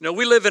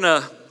We live in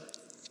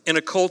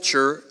a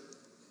culture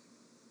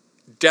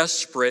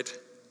desperate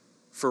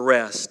for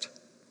rest.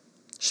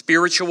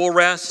 Spiritual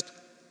rest,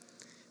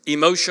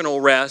 emotional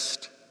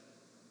rest,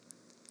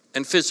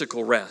 and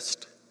physical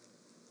rest.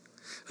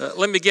 Let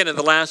me begin at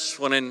the last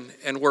one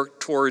and work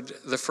toward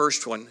the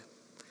first one.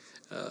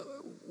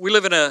 We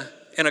live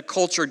in a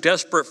culture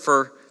desperate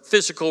for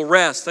physical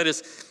rest. That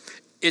is,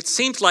 it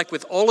seems like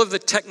with all of the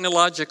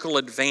technological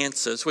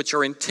advances which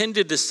are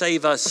intended to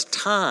save us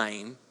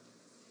time,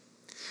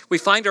 we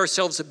find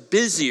ourselves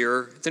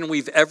busier than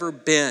we've ever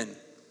been.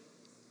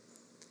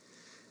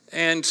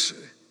 And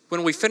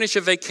when we finish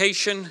a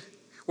vacation,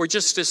 we're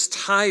just as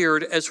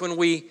tired as when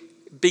we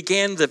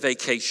began the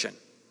vacation.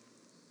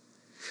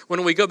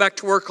 When we go back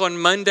to work on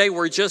Monday,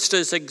 we're just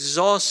as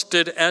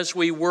exhausted as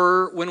we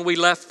were when we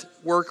left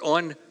work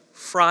on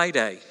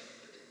Friday.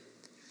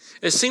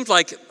 It seems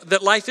like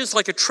that life is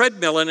like a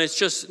treadmill and it's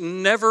just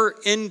never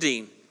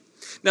ending.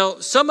 Now,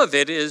 some of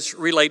it is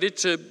related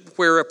to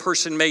where a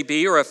person may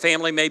be or a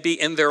family may be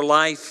in their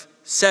life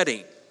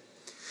setting.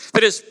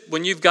 That is,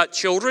 when you've got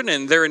children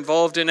and they're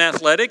involved in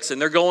athletics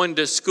and they're going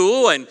to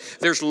school and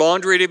there's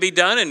laundry to be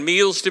done and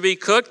meals to be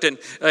cooked and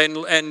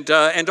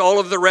all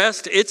of the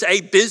rest, it's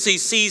a busy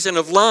season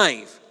of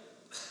life.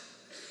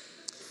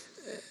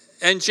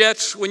 And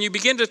yet, when you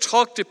begin to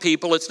talk to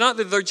people, it's not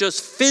that they're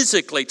just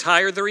physically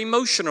tired, they're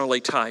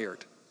emotionally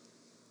tired.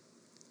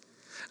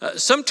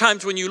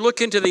 Sometimes when you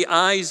look into the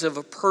eyes of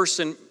a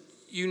person,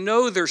 you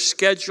know their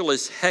schedule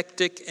is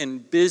hectic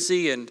and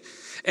busy, and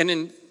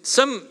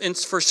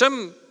for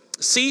some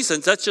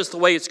seasons, that's just the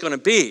way it's going to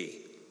be.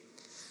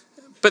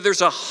 But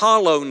there's a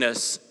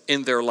hollowness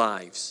in their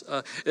lives.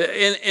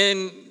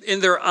 In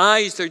their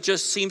eyes, there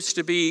just seems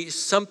to be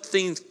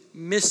something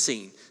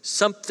missing,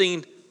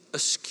 something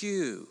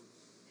askew.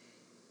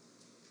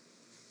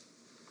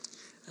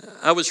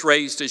 I was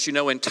raised, as you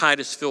know, in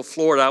Titusville,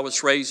 Florida. I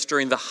was raised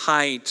during the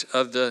height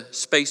of the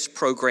space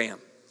program.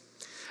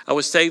 I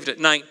was saved at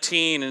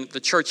 19, and the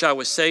church I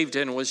was saved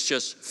in was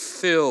just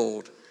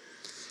filled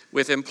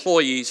with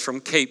employees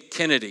from Cape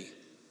Kennedy.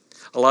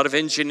 A lot of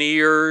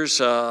engineers,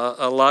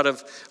 a lot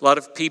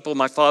of people.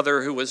 My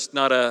father, who was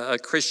not a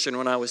Christian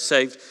when I was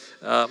saved,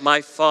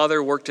 my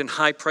father worked in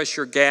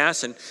high-pressure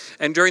gas,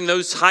 and during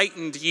those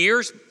heightened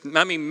years,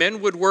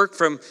 men would work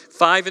from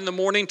 5 in the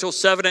morning till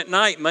 7 at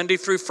night, Monday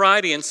through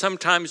Friday, and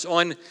sometimes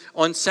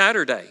on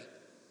Saturday.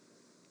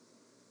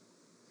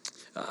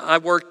 I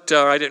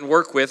didn't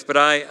work with, but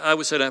I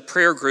was in a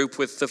prayer group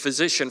with the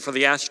physician for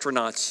the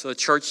astronauts, the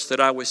church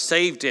that I was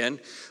saved in,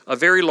 a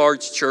very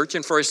large church,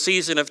 and for a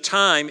season of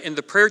time in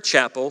the prayer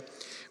chapel,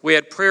 we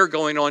had prayer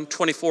going on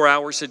 24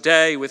 hours a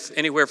day with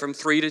anywhere from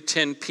 3 to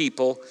 10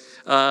 people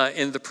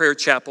in the prayer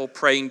chapel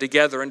praying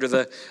together under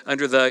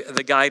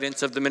the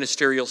guidance of the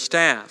ministerial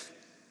staff.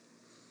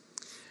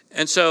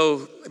 And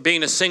so,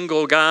 being a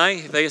single guy,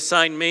 they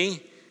assigned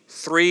me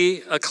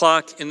 3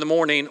 o'clock in the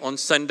morning on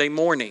Sunday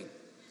morning.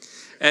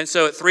 And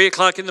so at 3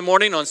 o'clock in the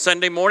morning on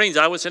Sunday mornings,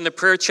 I was in the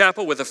prayer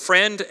chapel with a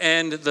friend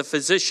and the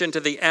physician to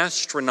the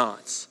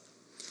astronauts.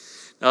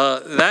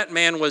 That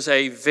man was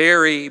a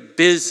very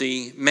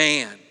busy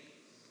man.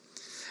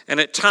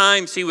 And at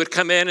times he would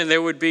come in and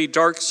there would be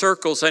dark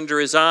circles under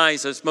his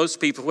eyes, as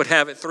most people would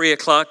have at 3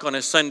 o'clock on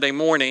a Sunday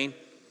morning.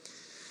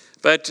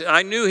 But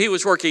I knew he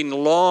was working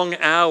long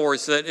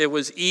hours, that it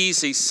was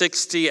easy,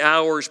 60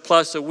 hours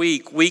plus a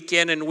week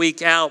in and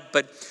week out.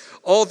 But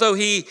although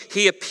he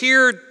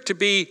appeared to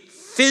be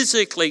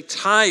physically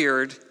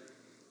tired,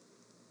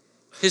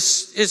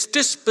 his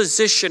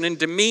disposition and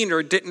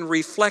demeanor didn't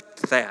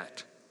reflect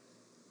that.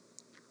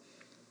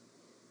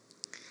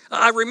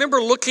 I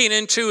remember looking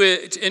into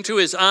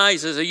his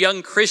eyes as a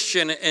young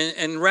Christian,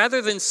 and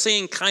rather than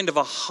seeing kind of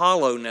a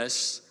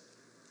hollowness,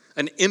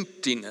 an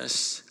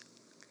emptiness,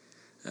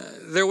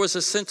 there was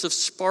a sense of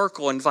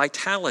sparkle and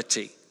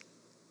vitality.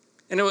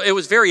 And it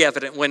was very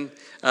evident when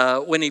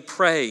he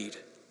prayed.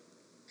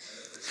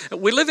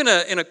 We live in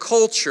a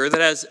culture that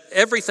has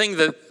everything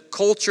that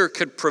culture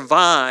could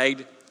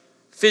provide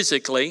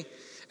physically,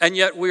 and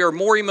yet we are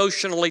more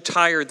emotionally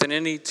tired than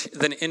any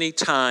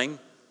time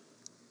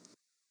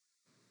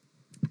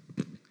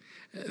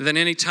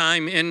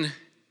in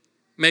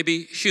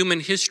maybe human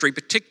history,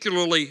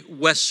 particularly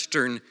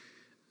Western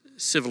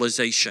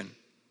civilization.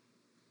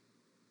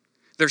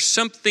 There's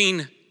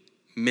something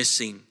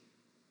missing.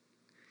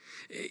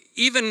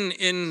 Even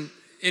in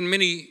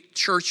many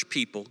church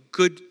people,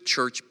 good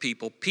church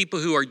people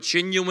who are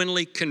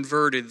genuinely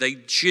converted, they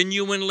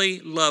genuinely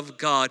love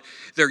God,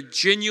 they're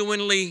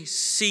genuinely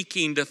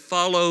seeking to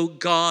follow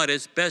God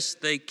as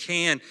best they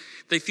can.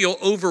 They feel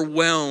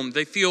overwhelmed,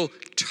 they feel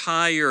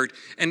tired,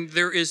 and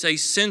there is a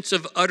sense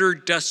of utter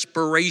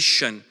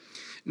desperation.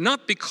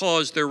 Not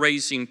because they're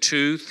raising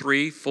 2,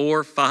 3,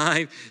 4,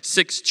 5,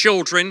 6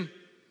 children,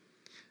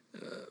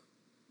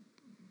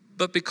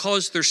 but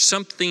because there's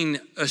something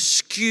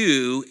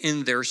askew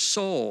in their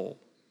soul.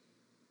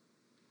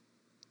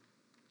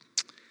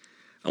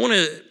 I want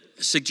to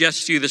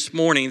suggest to you this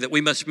morning that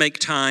we must make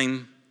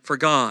time for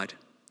God.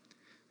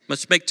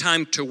 Must make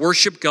time to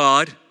worship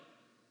God.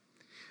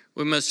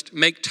 We must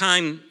make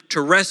time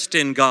to rest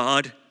in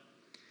God,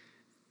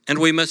 and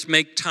we must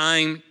make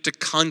time to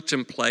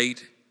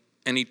contemplate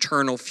an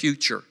eternal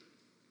future.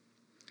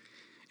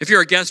 If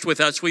you're a guest with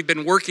us, we've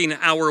been working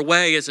our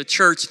way as a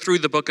church through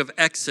the book of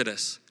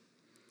Exodus.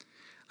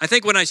 I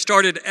think when I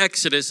started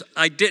Exodus,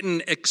 I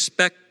didn't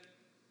expect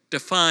to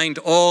find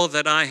all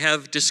that I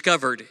have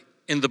discovered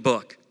in the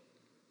book.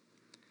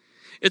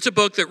 It's a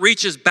book that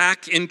reaches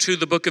back into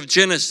the book of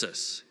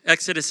Genesis.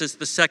 Exodus is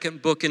the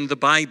second book in the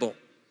Bible.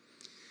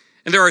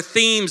 And there are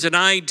themes and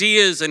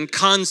ideas and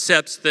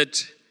concepts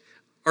that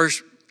are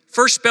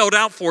first spelled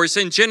out for us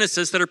in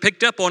Genesis that are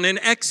picked up on in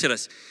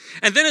Exodus.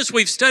 And then as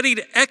we've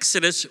studied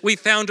Exodus, we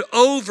found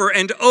over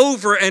and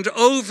over and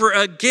over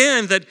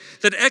again that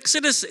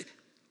Exodus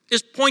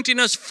is pointing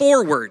us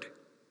forward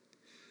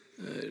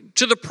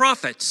to the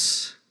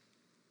prophets,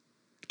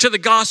 to the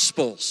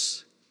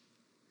Gospels,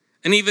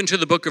 and even to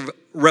the book of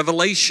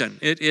Revelation.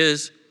 It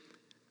is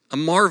a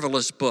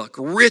marvelous book,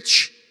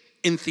 rich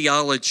in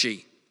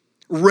theology,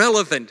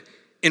 relevant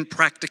in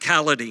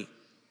practicality.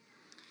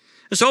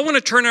 And so I want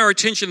to turn our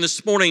attention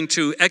this morning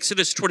to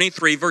Exodus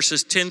 23,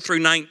 verses 10 through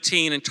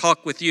 19, and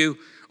talk with you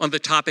on the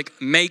topic,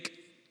 make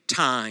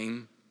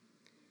time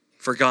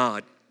for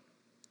God.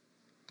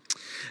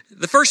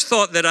 The first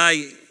thought that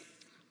I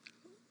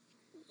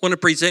want to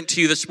present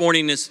to you this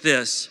morning is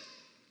this: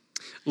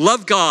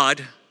 love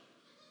God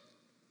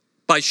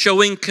by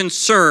showing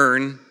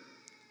concern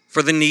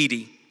for the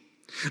needy.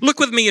 Look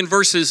with me in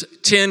verses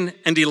 10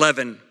 and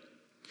 11.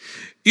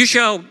 You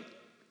shall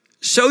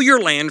sow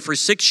your land for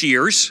 6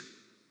 years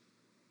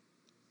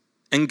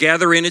and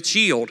gather in its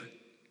yield.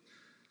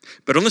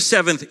 But on the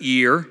 7th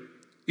year,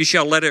 you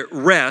shall let it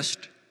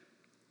rest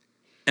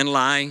and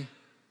lie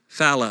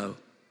fallow.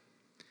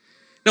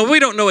 Now,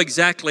 we don't know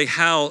exactly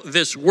how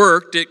this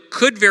worked. It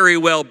could very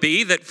well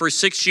be that for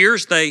 6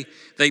 years they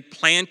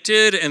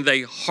planted and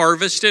they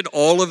harvested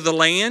all of the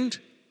land.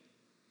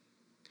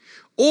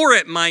 Or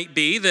it might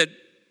be that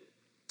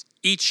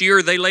each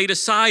year they laid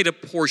aside a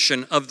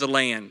portion of the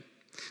land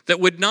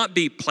that would not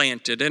be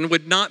planted and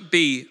would not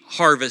be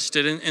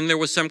harvested. And there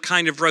was some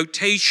kind of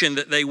rotation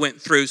that they went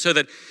through, so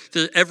that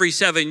every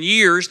 7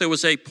 years there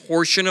was a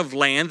portion of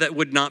land that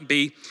would not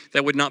be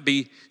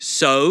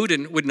sowed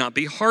and would not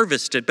be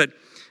harvested.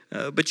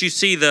 But you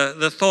see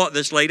the thought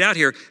that's laid out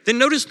here. Then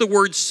notice the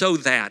word "so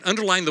that."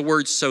 Underline the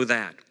word "so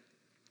that."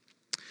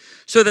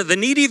 So that the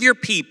needy of your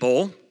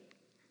people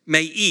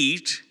may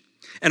eat,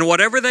 and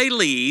whatever they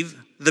leave,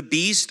 the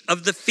beast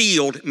of the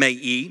field may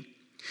eat.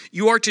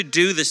 You are to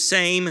do the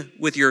same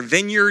with your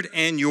vineyard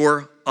and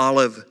your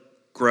olive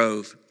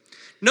grove.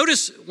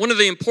 Notice one of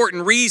the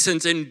important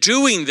reasons in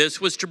doing this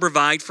was to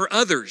provide for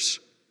others.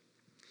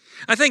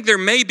 I think there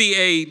may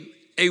be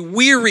a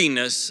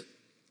weariness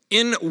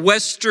in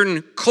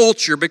Western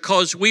culture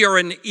because we are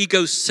an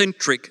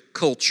egocentric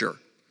culture.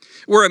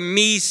 We're a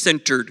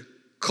me-centered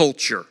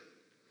culture.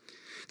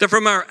 That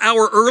from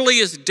our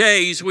earliest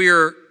days, we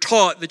are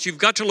taught that you've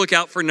got to look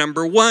out for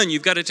number one.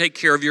 You've got to take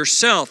care of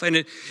yourself.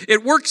 And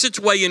it works its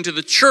way into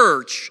the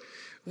church,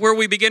 where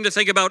we begin to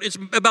think about, it's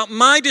about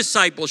my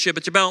discipleship.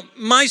 It's about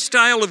my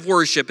style of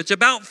worship. It's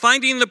about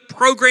finding the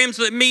programs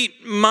that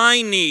meet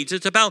my needs.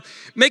 It's about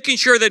making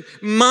sure that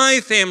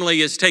my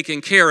family is taken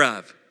care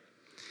of.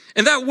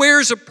 And that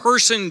wears a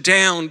person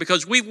down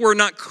because we were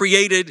not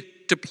created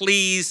to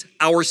please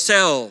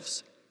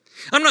ourselves.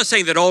 I'm not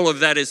saying that all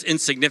of that is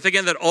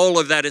insignificant, that all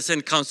of that is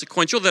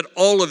inconsequential, that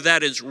all of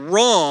that is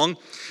wrong,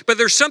 but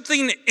there's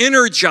something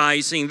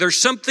energizing, there's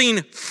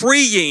something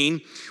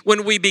freeing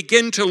when we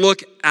begin to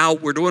look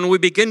outward, when we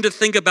begin to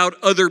think about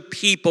other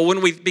people,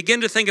 when we begin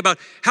to think about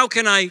how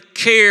can I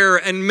care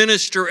and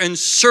minister and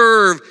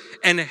serve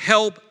and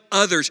help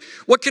others?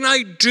 What can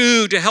I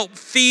do to help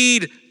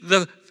feed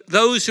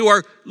those who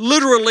are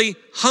literally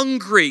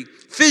hungry,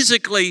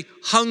 physically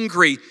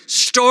hungry,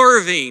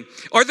 starving?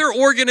 Are there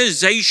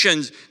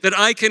organizations that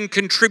I can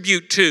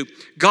contribute to?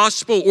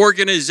 Gospel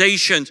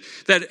organizations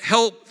that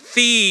help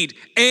feed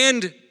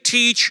and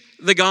teach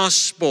the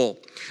gospel?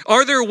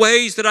 Are there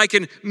ways that I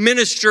can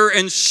minister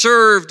and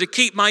serve to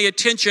keep my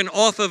attention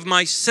off of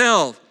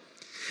myself?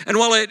 And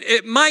while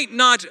it might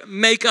not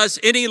make us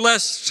any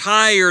less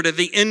tired at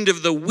the end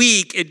of the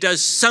week, it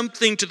does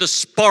something to the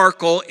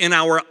sparkle in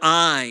our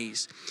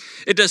eyes.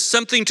 It does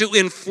something to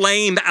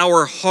inflame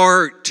our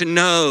heart to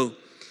know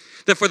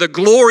that for the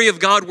glory of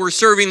God, we're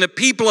serving the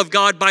people of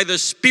God by the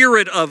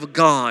Spirit of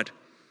God.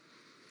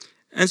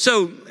 And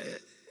so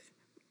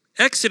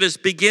Exodus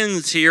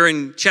begins here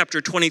in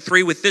chapter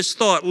 23 with this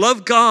thought: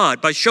 love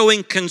God by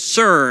showing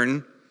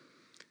concern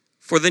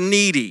for the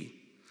needy.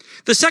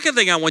 The second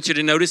thing I want you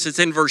to notice is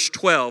in verse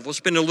 12. We'll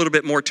spend a little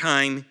bit more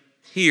time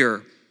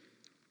here.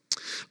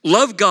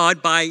 Love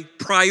God by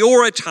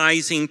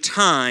prioritizing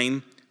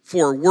time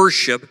for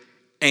worship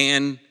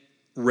and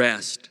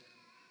rest.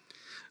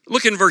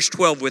 Look in verse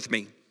 12 with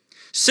me.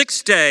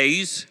 6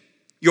 days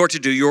you're to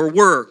do your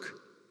work,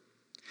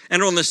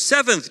 and on the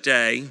 7th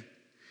day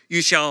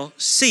you shall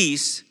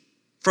cease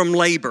from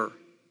labor,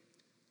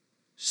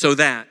 so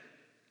that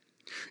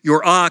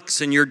Your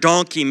ox and your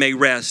donkey may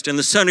rest, and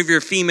the son of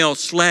your female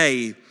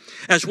slave,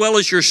 as well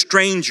as your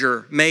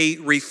stranger, may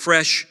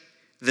refresh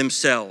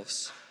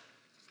themselves.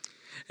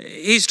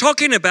 He's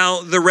talking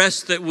about the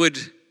rest that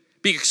would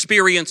be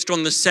experienced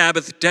on the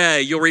Sabbath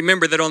day. You'll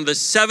remember that on the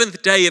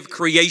seventh day of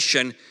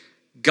creation,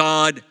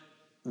 God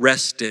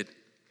rested.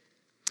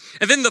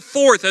 And then the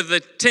fourth of the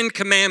 10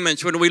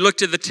 commandments, when we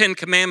looked at the 10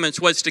 commandments,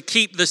 was to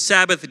keep the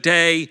Sabbath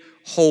day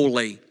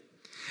holy.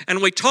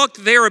 And we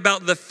talked there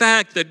about the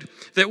fact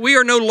that we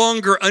are no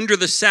longer under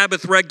the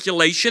Sabbath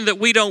regulation, that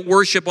we don't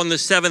worship on the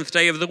seventh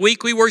day of the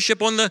week. We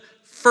worship on the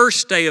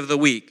first day of the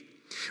week.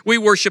 We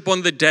worship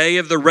on the day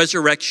of the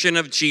resurrection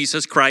of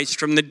Jesus Christ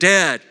from the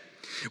dead.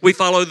 We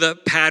follow the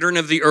pattern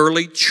of the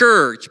early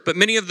church, but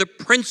many of the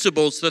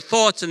principles, the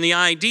thoughts, and the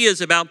ideas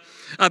about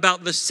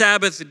the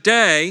Sabbath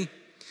day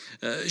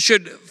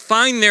should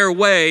find their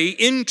way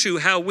into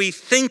how we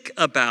think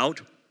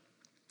about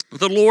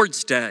the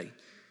Lord's Day.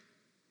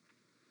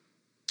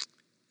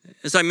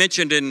 As I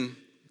mentioned in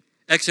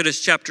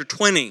Exodus chapter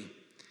 20,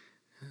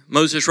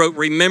 Moses wrote,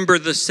 "Remember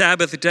the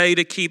Sabbath day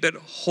to keep it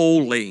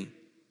holy."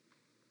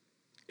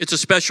 It's a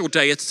special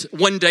day. It's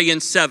one day in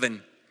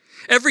seven.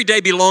 Every day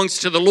belongs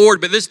to the Lord,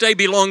 but this day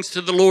belongs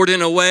to the Lord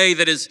in a way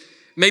that is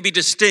maybe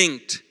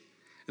distinct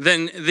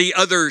than the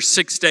other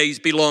 6 days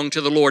belong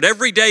to the Lord.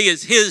 Every day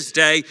is His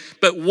day,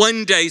 but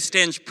one day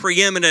stands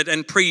preeminent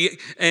and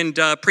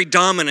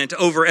predominant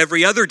over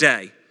every other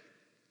day.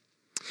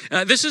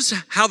 This is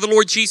how the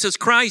Lord Jesus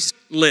Christ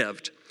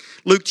lived.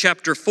 Luke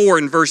chapter 4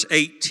 and verse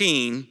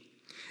 18,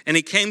 "And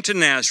he came to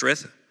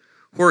Nazareth,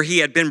 where he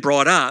had been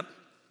brought up,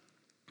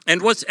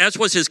 and as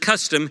was his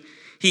custom,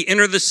 he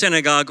entered the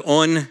synagogue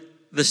on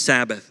the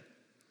Sabbath."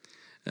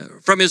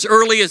 From his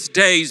earliest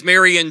days,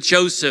 Mary and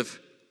Joseph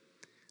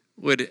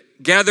would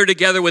gather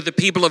together with the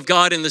people of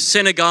God in the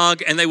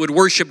synagogue, and they would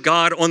worship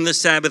God on the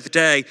Sabbath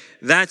day.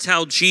 That's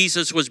how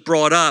Jesus was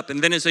brought up.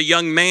 And then as a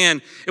young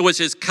man, it was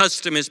his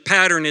custom, his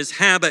pattern, his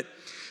habit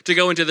to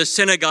go into the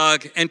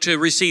synagogue and to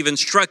receive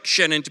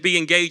instruction and to be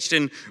engaged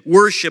in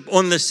worship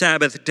on the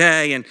Sabbath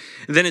day. And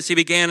then as he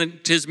began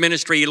his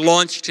ministry, he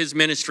launched his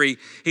ministry.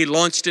 He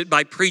launched it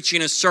by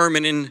preaching a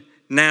sermon in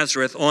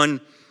Nazareth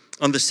on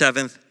the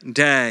seventh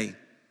day.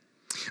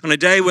 On a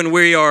day when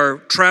we are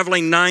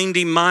traveling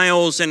 90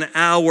 miles an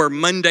hour,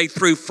 Monday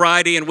through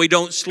Friday, and we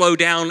don't slow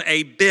down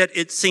a bit,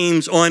 it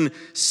seems, on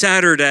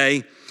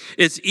Saturday,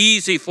 it's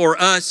easy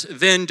for us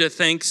then to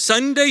think,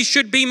 Sunday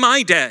should be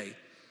my day.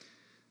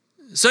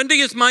 Sunday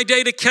is my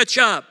day to catch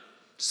up.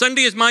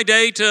 Sunday is my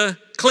day to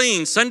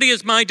clean. Sunday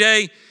is my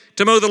day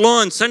to mow the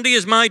lawn. Sunday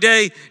is my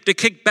day to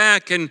kick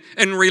back and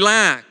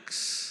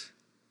relax.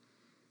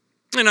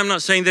 And I'm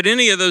not saying that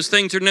any of those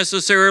things are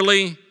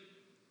necessarily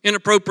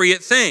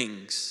inappropriate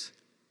things.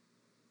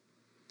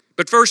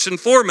 But first and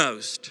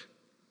foremost,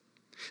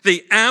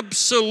 the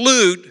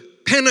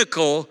absolute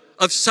pinnacle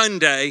of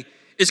Sunday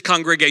is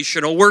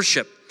congregational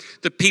worship.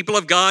 The people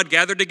of God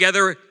gather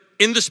together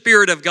in the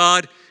Spirit of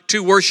God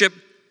to worship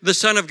the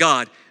Son of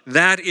God.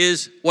 That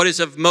is what is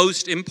of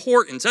most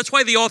importance. That's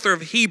why the author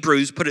of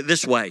Hebrews put it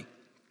this way.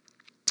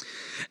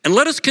 "And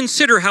let us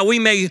consider how we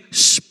may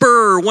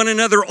spur one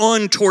another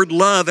on toward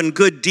love and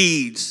good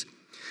deeds,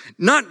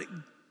 not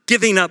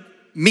giving up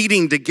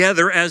meeting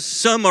together as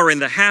some are in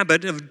the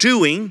habit of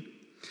doing,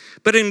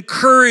 but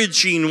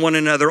encouraging one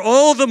another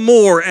all the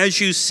more as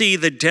you see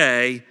the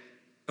day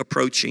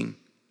approaching."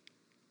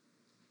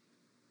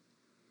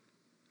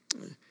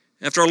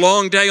 After a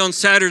long day on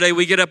Saturday,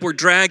 we get up, we're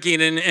dragging,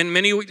 and in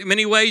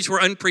many ways we're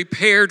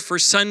unprepared for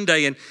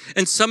Sunday.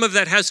 And some of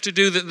that has to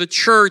do that the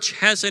church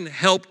hasn't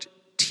helped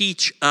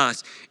teach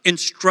us,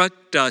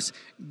 instruct us,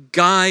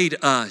 guide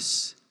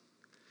us.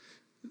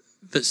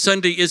 That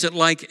Sunday isn't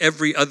like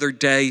every other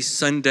day.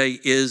 Sunday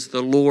is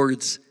the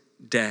Lord's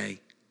day.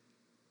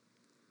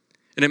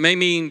 And it may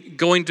mean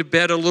going to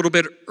bed a little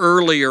bit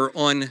earlier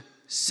on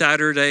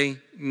Saturday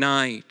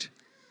night.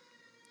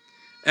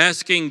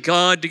 Asking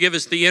God to give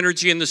us the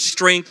energy and the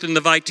strength and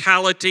the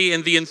vitality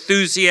and the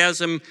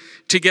enthusiasm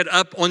to get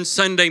up on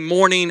Sunday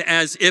morning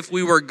as if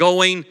we were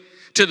going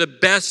to the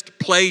best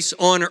place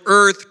on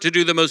earth to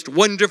do the most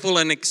wonderful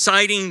and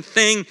exciting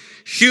thing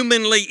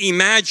humanly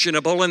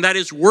imaginable, and that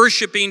is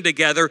worshiping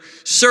together,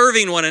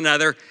 serving one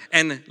another,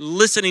 and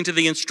listening to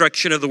the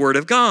instruction of the Word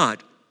of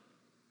God.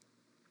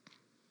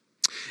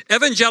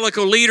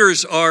 Evangelical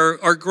leaders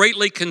are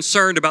greatly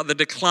concerned about the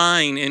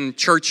decline in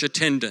church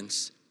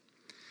attendance.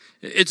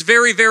 It's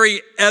very,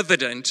 very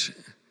evident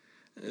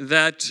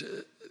that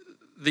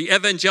the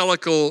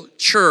evangelical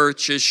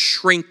church is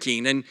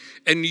shrinking,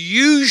 and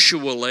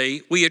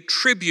usually we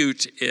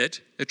attribute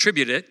it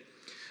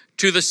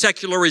to the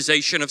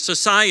secularization of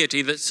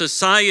society, that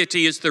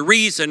society is the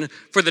reason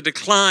for the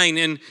decline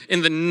in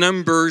the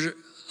number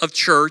of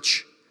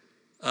church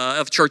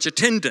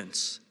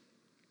attendance.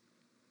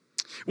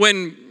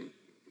 When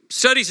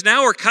studies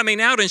now are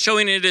coming out and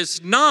showing it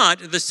is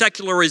not the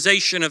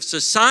secularization of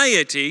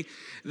society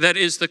that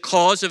is the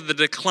cause of the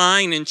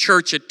decline in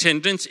church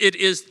attendance, it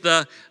is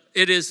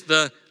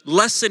the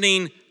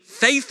lessening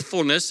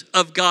faithfulness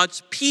of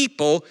God's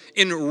people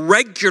in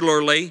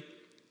regularly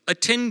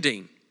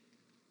attending.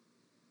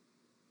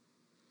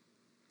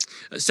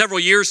 Several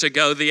years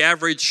ago, the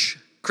average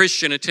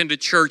Christian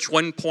attended church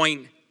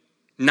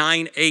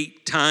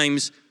 1.98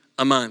 times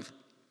a month.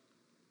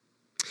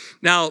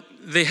 Now,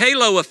 the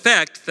halo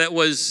effect that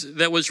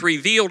was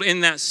revealed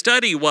in that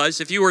study was,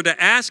 if you were to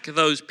ask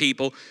those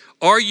people,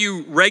 are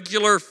you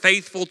regular,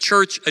 faithful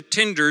church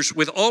attenders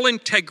with all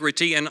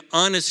integrity and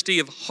honesty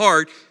of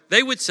heart,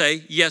 they would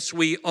say, yes,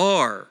 we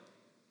are.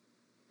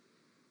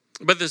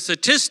 But the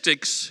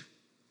statistics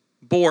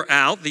bore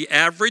out the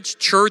average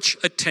church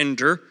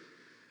attender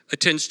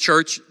attends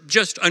church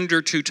just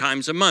under 2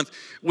 times a month.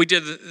 We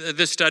did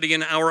this study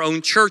in our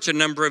own church a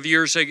number of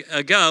years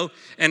ago,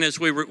 and as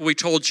we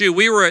told you,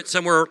 we were at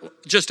somewhere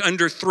just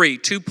under 3,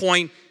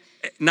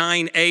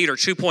 2.98 or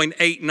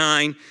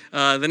 2.89.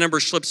 The number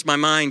slips my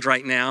mind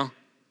right now.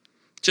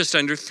 Just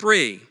under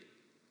 3.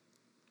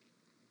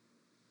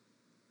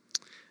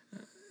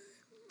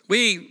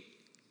 We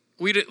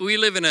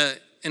live in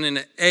an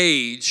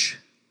age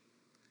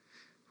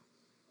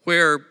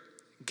where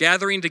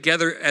gathering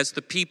together as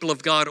the people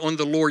of God on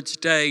the Lord's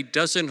Day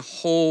doesn't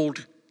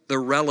hold the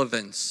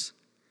relevance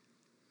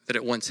that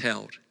it once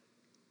held.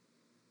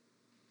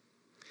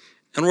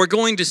 And we're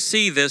going to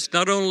see this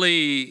not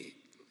only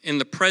in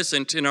the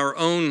present, in our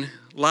own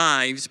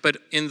lives, but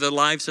in the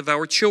lives of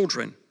our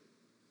children.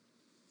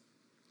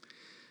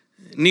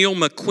 Neil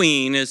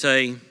McQueen is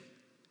a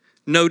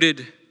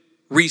noted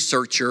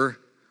researcher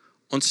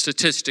on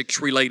statistics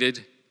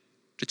related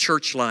to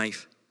church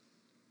life.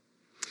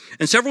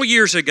 And several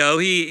years ago,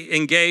 he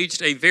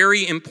engaged a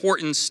very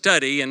important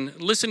study, and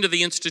listened to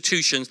the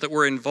institutions that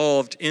were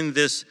involved in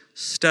this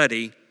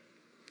study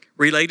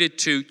related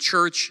to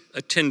church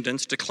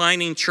attendance,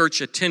 declining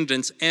church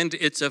attendance, and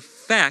its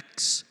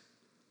effects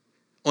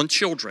on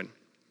children.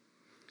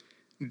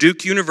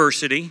 Duke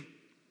University,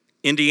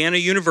 Indiana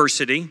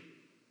University,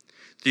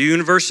 the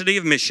University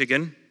of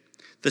Michigan,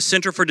 the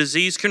Center for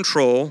Disease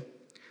Control,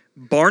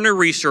 Barna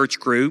Research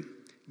Group,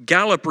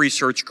 Gallup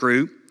Research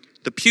Group,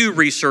 the Pew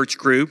Research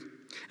Group,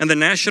 and the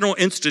National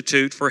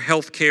Institute for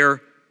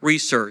Healthcare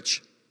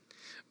Research.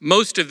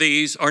 Most of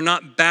these are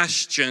not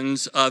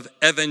bastions of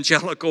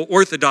evangelical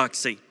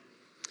orthodoxy.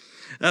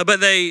 But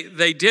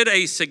they did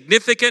a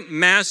significant,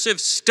 massive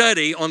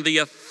study on the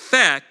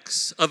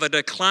effects of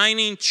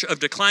declining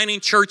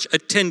church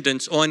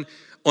attendance on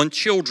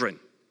children,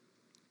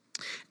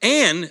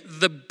 and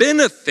the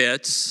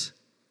benefits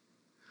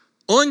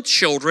on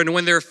children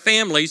when their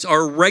families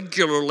are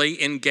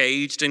regularly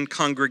engaged in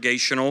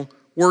congregational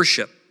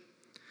worship.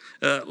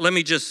 Let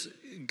me just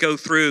go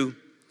through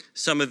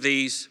some of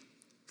these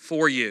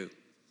for you.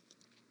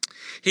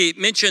 He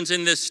mentions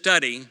in this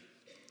study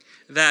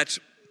that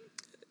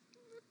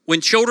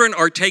when children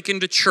are taken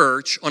to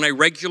church on a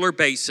regular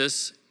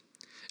basis,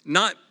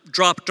 not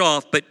dropped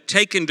off, but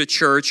taken to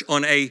church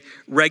on a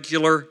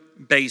regular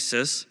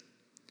basis,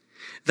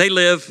 they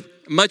live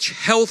much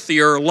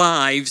healthier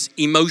lives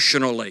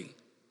emotionally.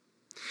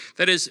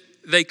 That is,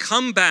 they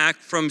come back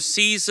from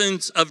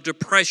seasons of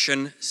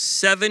depression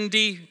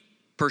 70%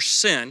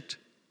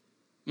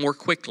 more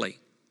quickly.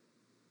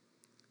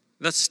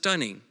 That's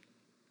stunning.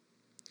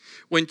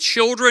 When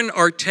children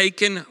are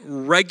taken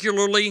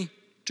regularly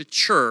to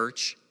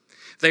church,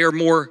 they are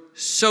more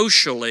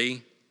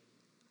socially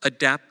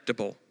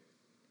adaptable.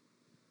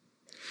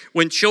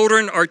 When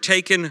children are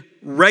taken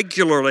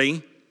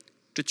regularly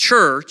to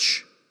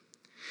church,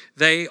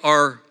 they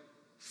are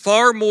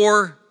far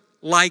more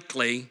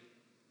likely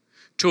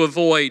to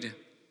avoid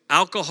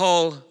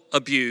alcohol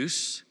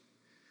abuse,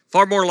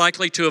 far more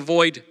likely to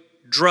avoid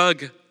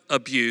drug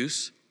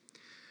abuse,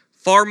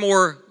 far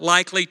more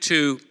likely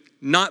to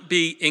not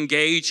be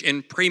engaged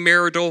in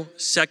premarital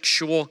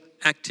sexual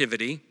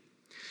activity,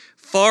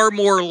 far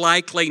more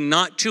likely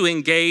not to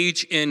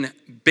engage in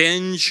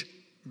binge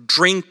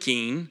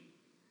drinking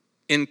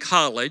in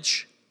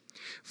college,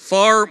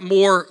 far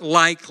more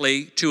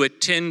likely to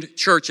attend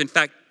church. In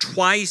fact,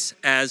 twice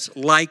as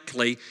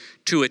likely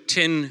to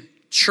attend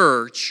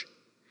church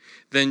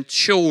than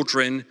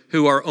children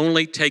who are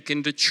only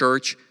taken to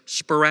church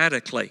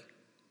sporadically.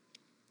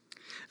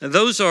 And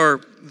those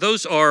are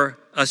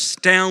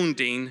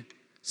astounding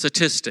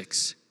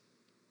statistics.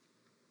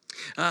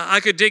 I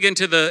could dig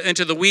into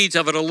the weeds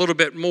of it a little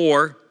bit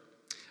more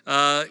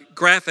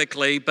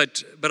graphically,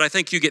 but I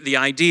think you get the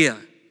idea.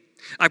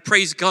 I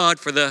praise God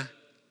for the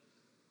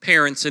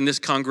parents in this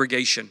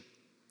congregation.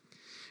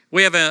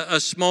 We have a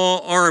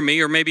small army,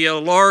 or maybe a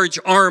large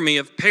army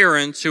of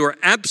parents who are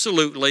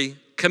absolutely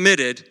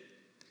committed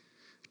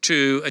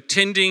to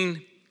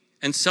attending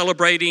and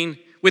celebrating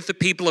with the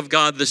people of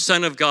God, the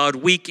Son of God,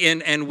 week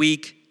in and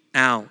week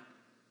out.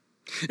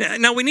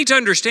 Now we need to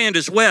understand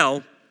as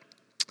well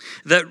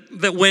that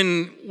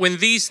when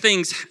these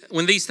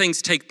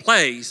things take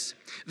place,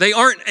 they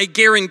aren't a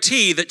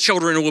guarantee that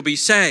children will be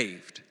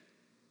saved.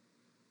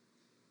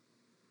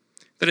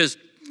 That is,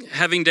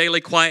 having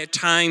daily quiet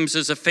times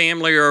as a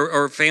family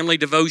or family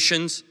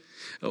devotions,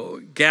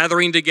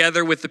 gathering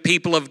together with the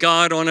people of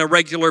God on a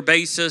regular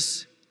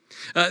basis,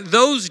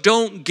 Those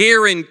don't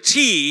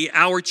guarantee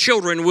our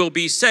children will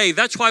be saved.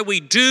 That's why we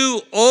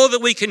do all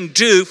that we can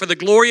do for the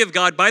glory of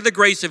God, by the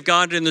grace of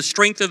God, and the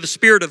strength of the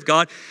Spirit of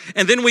God.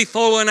 And then we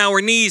fall on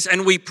our knees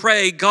and we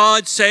pray,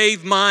 God,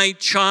 save my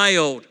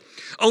child.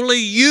 Only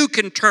you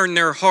can turn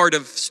their heart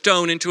of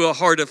stone into a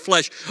heart of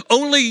flesh.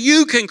 Only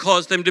you can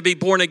cause them to be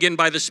born again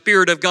by the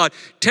Spirit of God.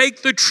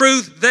 Take the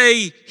truth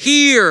they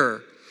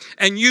hear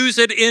and use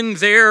it in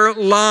their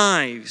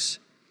lives.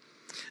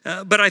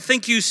 But I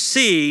think you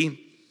see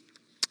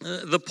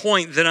the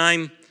point that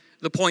I'm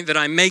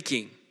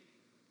making.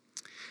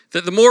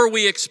 That the more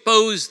we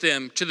expose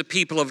them to the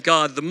people of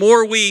God, the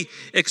more we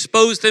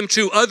expose them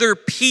to other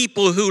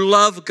people who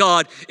love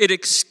God, it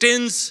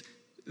extends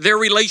their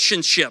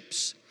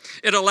relationships.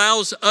 It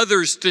allows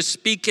others to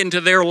speak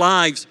into their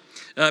lives.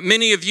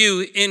 Many of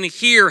you in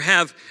here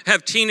have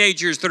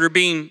teenagers that are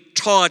being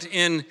taught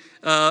in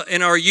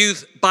our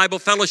youth Bible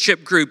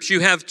fellowship groups. You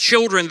have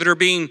children that are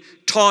being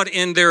taught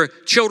in their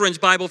children's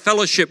Bible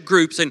fellowship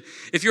groups. And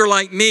if you're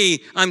like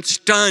me, I'm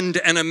stunned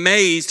and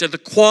amazed at the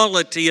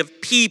quality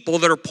of people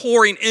that are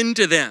pouring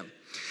into them.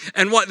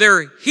 And what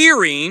they're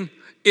hearing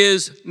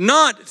is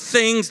not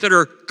things that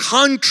are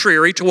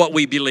contrary to what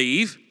we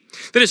believe.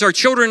 That is, our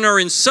children are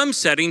in some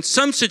settings,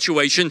 some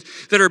situations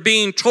that are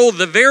being told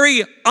the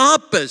very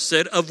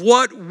opposite of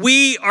what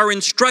we are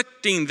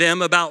instructing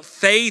them about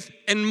faith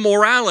and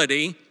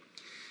morality.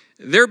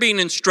 They're being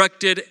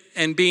instructed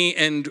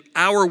and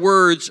our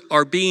words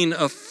are being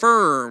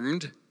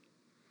affirmed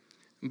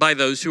by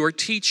those who are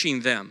teaching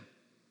them.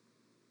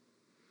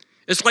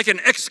 It's like an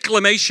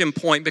exclamation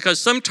point, because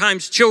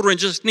sometimes children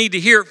just need to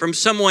hear it from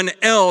someone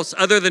else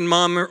other than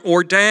mom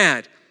or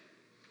dad.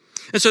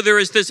 And so there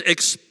is this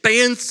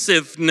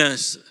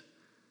expansiveness,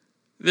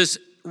 this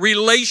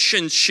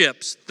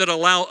relationships that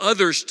allow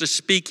others to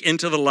speak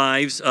into the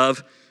lives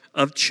of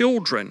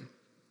children.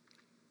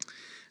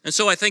 And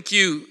so I think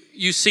you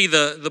see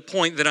the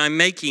point that I'm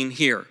making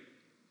here.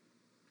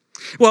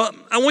 Well,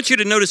 I want you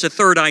to notice a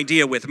third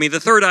idea with me. The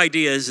third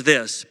idea is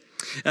this.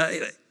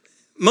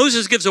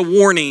 Moses gives a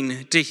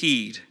warning to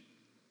heed.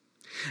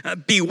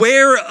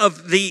 Beware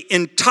of the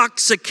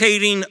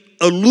intoxicating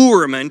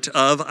allurement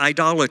of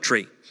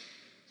idolatry.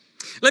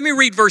 Let me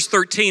read verse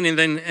 13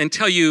 and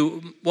tell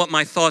you what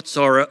my thoughts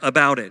are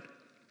about it.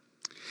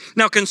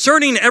 Now,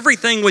 concerning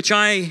everything which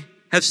I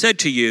have said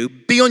to you,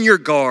 be on your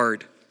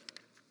guard.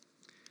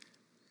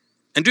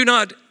 And do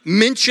not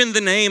mention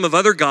the name of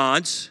other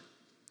gods,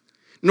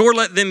 nor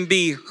let them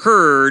be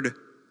heard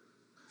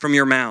from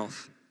your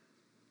mouth.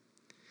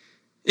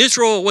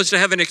 Israel was to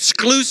have an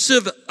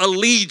exclusive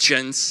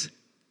allegiance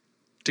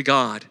to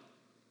God.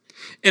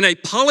 In a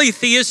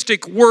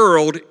polytheistic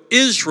world,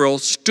 Israel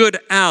stood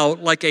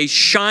out like a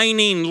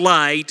shining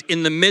light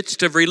in the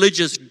midst of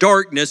religious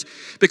darkness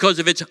because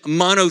of its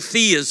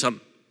monotheism.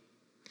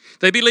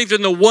 They believed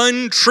in the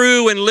one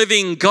true and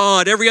living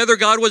God. Every other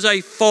god was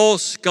a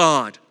false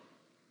god.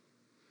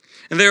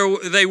 And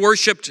they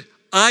worshiped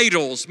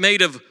idols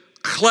made of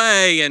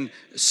clay and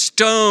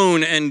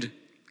stone and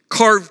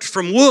carved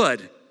from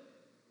wood.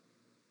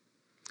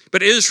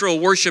 But Israel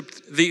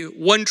worshiped the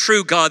one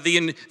true God,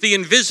 the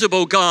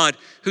invisible God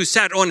who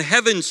sat on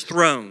heaven's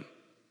throne.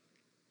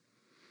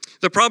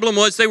 The problem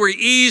was they were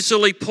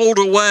easily pulled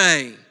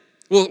away.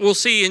 We'll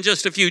see in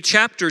just a few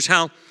chapters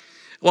how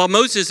while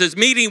Moses is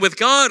meeting with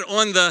God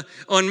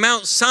on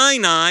Mount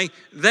Sinai,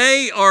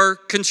 they are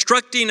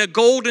constructing a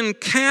golden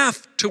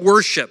calf to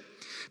worship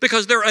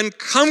because they're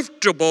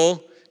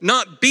uncomfortable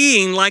not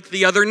being like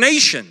the other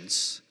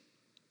nations.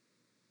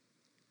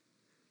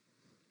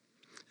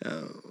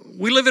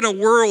 We live in a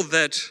world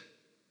that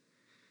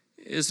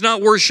is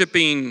not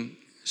worshiping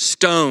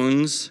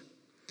stones,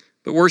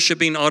 but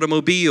worshiping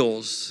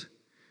automobiles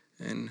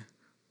and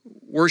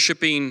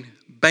worshiping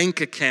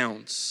bank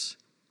accounts.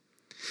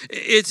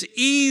 It's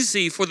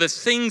easy for the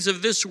things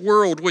of this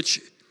world, which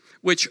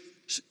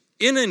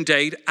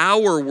inundate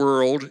our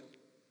world,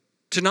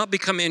 to not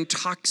become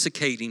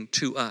intoxicating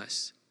to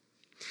us.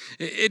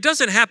 It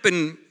doesn't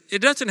happen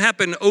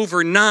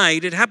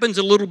overnight. It happens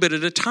a little bit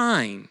at a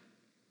time.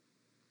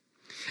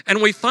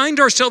 And we find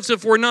ourselves,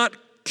 if we're not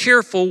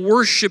careful,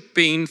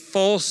 worshiping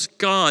false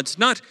gods,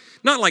 not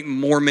like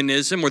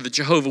Mormonism or the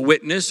Jehovah's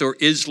Witness or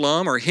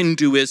Islam or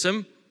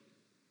Hinduism,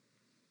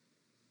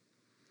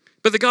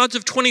 but the gods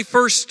of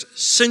 21st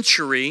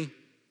century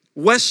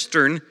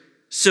Western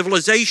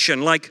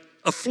civilization, like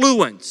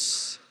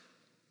affluence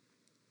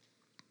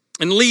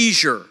and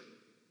leisure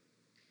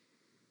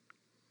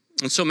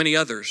and so many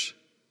others.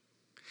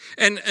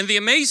 And the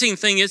amazing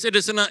thing is, it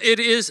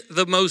is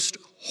the most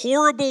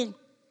horrible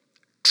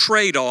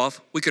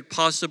trade-off we could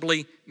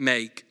possibly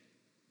make.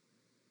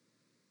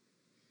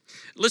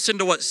 Listen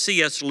to what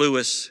C.S.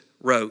 Lewis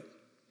wrote.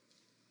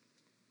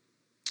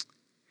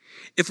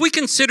 If we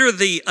consider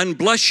the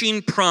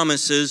unblushing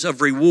promises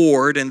of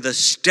reward and the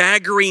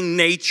staggering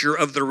nature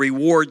of the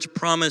rewards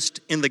promised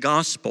in the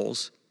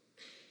Gospels,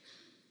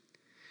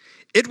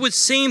 it would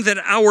seem that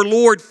our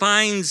Lord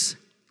finds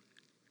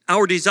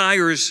our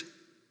desires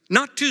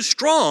not too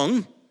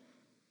strong,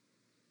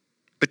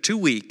 but too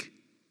weak.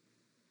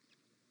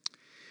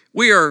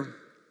 We are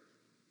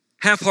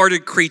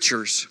half-hearted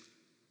creatures,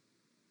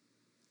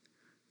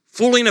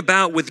 fooling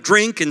about with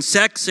drink and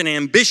sex and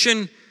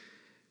ambition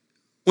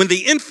when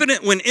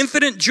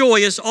infinite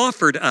joy is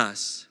offered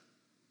us.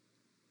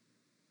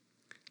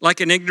 Like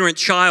an ignorant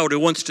child who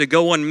wants to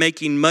go on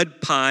making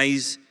mud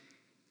pies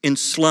in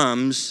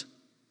slums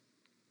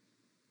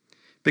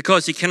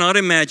because he cannot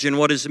imagine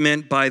what is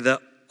meant by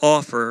the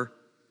offer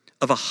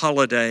of a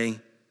holiday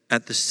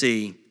at the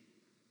sea.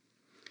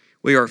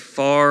 We are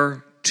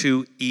far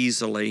too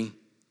easily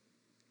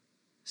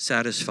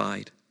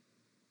satisfied.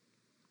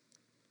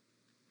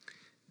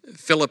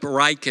 Philip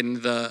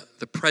Ryken,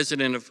 the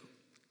president of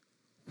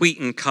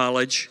Wheaton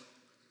College,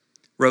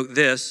 wrote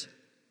this: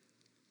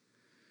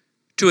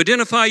 to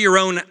identify your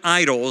own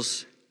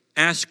idols,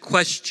 ask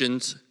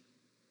questions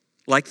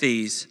like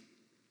these.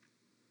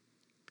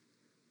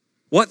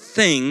 What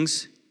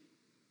things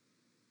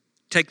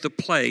take the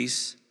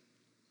place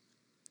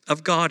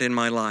of God in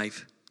my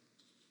life?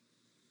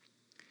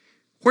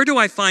 Where do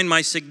I find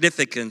my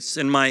significance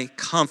and my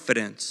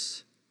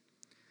confidence?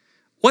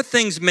 What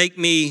things make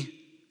me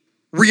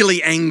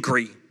really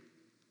angry?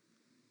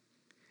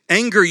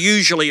 Anger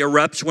usually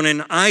erupts when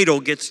an idol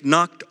gets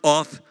knocked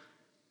off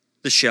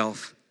the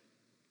shelf.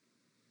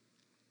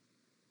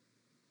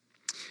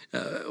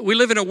 We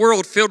live in a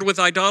world filled with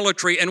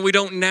idolatry, and we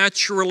don't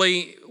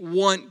naturally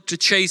want to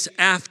chase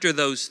after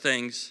those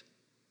things.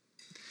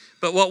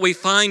 But what we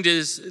find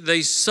is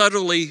they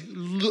subtly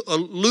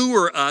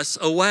lure us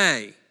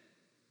away.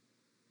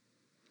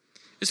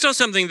 It's not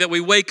something that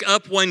we wake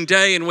up one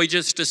day and we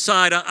just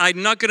decide,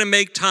 I'm not going to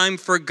make time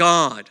for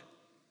God,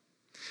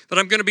 but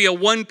I'm going to be a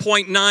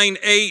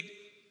 1.98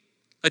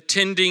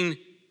 attending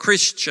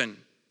Christian.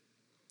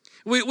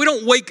 We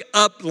don't wake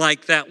up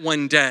like that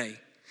one day.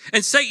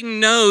 And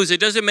Satan knows it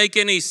doesn't make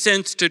any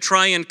sense to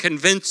try and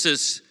convince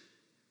us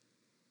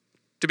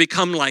to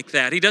become like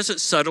that. He does it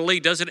subtly, he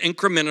does it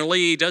incrementally,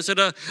 he does it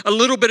a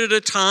little bit at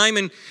a time,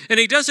 and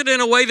he does it in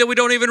a way that we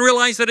don't even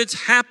realize that it's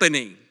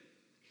happening.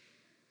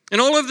 And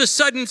all of a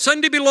sudden,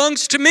 Sunday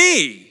belongs to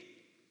me.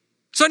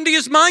 Sunday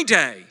is my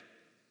day.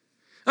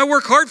 I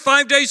work hard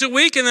 5 days a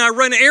week and I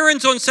run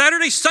errands on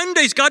Saturday.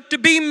 Sunday's got to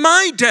be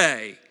my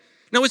day.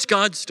 No, it's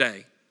God's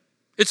day.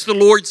 It's the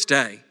Lord's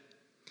day.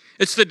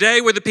 It's the day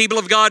where the people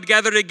of God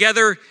gather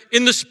together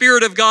in the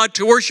Spirit of God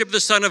to worship the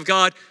Son of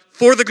God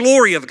for the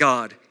glory of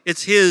God.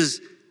 It's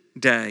His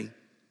day.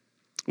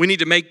 We need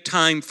to make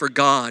time for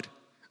God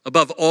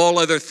above all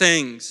other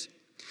things.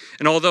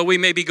 And although we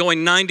may be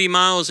going 90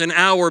 miles an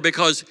hour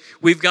because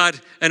we've got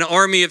an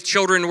army of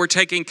children we're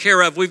taking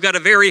care of, we've got a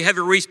very heavy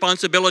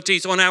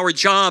responsibilities on our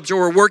jobs, or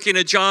we're working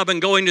a job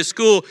and going to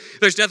school,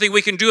 there's nothing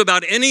we can do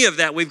about any of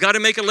that. We've got to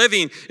make a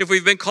living. If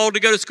we've been called to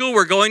go to school,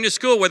 we're going to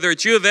school, whether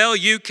it's U of L,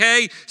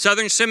 UK,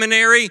 Southern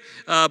Seminary,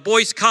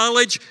 Boyce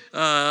College,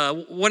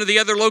 one of the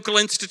other local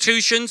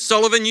institutions,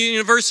 Sullivan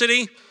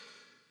University.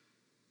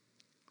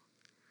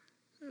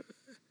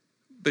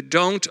 But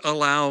don't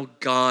allow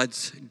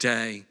God's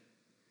day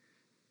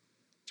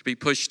to be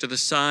pushed to the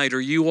side,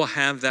 or you will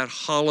have that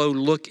hollow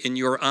look in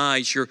your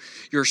eyes.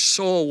 Your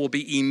soul will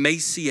be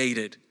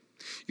emaciated.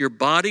 Your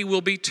body will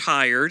be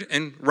tired,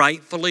 and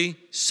rightfully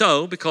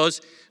so,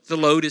 because the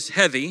load is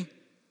heavy,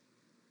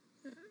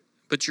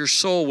 but your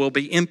soul will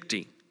be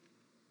empty.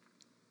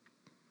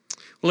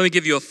 Well, let me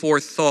give you a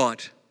fourth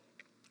thought.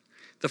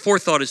 The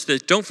fourth thought is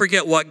this: don't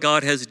forget what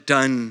God has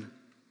done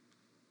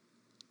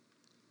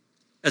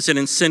as an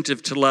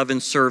incentive to love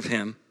and serve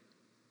Him.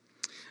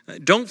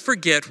 Don't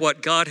forget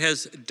what God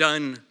has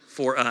done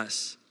for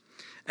us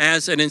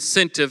as an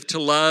incentive to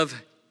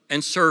love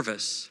and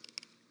service.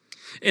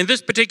 In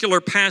this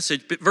particular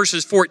passage,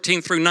 verses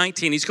 14 through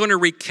 19, he's going to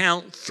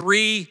recount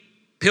 3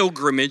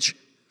 pilgrimage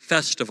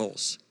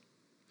festivals.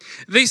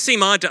 These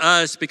seem odd to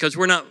us because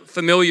we're not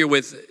familiar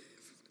with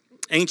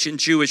ancient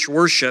Jewish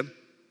worship.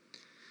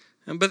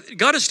 But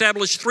God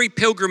established 3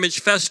 pilgrimage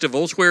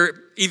festivals where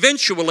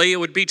eventually it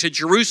would be to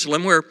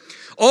Jerusalem, where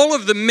all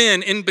of the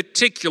men in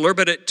particular,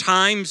 but at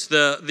times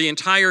the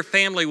entire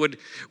family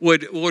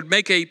would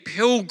make a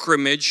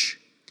pilgrimage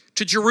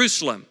to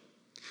Jerusalem.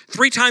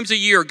 3 times a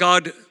year,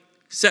 God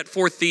set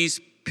forth these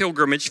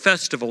pilgrimage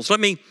festivals. Let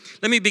me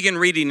begin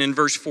reading in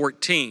verse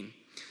 14.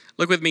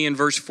 Look with me in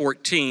verse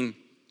 14.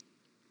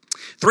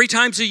 3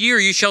 times a year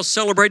you shall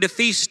celebrate a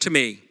feast to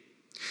me.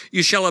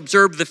 You shall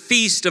observe the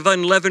feast of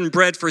unleavened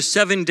bread. For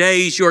 7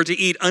 days you are to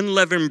eat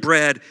unleavened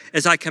bread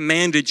as I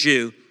commanded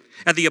you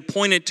at the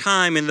appointed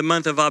time in the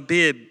month of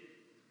Abib.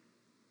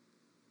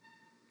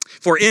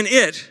 For in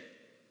it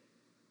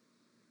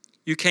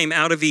you came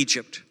out of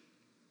Egypt.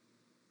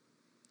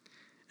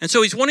 And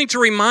so he's wanting to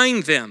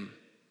remind them.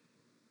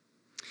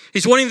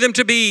 He's wanting them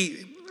to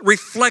be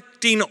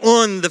reflecting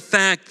on the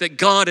fact that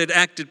God had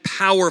acted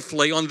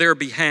powerfully on their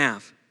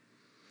behalf.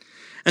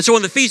 And so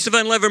on the Feast of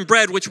Unleavened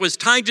Bread, which was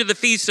tied to the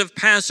Feast of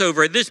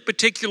Passover, at this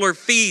particular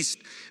feast,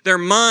 their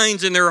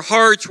minds and their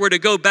hearts were to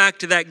go back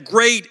to that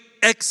great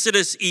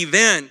Exodus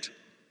event.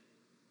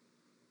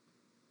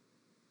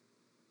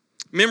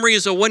 Memory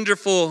is a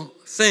wonderful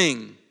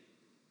thing.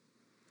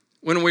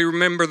 when we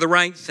remember the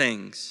right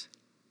things.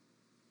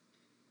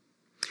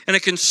 And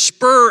it can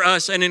spur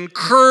us and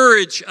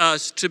encourage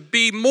us to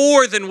be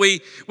more than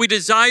we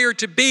desire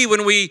to be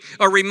when we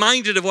are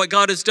reminded of what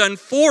God has done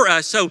for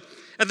us. So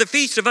at the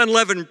Feast of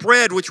Unleavened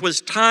Bread, which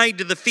was tied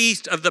to the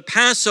Feast of the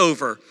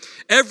Passover,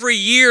 every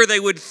year they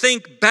would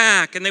think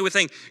back and they would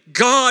think,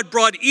 God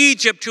brought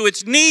Egypt to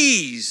its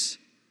knees.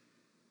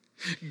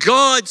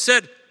 God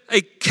set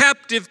a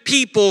captive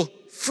people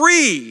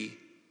free.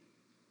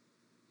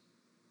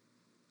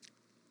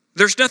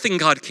 There's nothing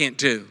God can't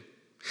do.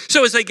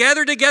 So as they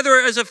gathered together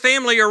as a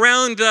family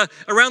around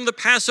the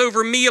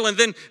Passover meal, and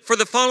then for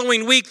the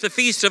following week, the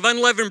Feast of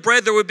Unleavened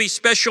Bread, there would be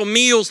special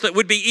meals that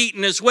would be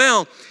eaten as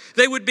well.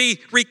 They would be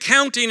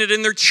recounting it,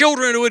 and their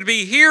children would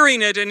be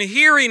hearing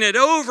it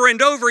over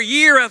and over,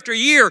 year after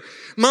year.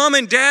 Mom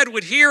and Dad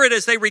would hear it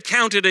as they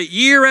recounted it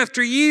year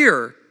after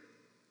year.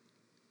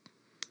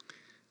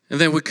 And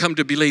they would come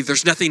to believe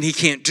there's nothing He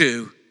can't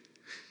do.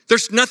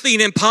 There's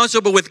nothing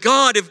impossible with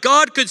God. If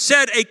God could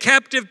set a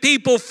captive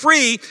people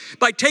free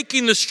by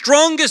taking the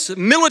strongest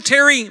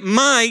military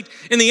might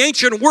in the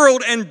ancient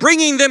world and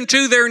bringing them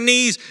to their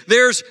knees,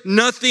 there's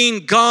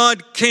nothing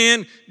God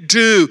can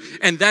do.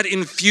 And that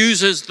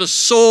infuses the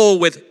soul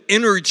with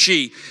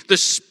energy. The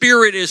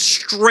spirit is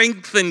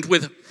strengthened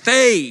with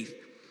faith.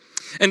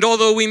 And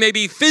although we may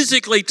be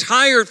physically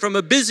tired from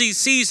a busy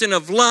season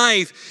of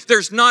life,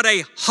 there's not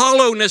a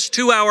hollowness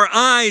to our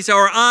eyes.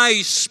 Our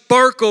eyes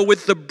sparkle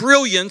with the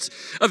brilliance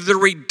of the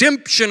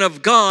redemption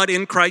of God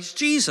in Christ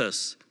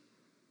Jesus.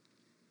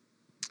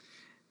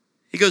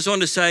 He goes on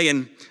to say,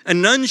 and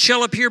none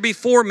shall appear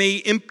before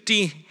me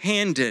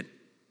empty-handed.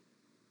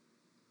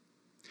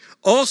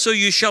 Also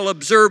you shall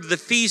observe the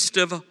Feast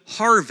of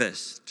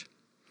Harvest.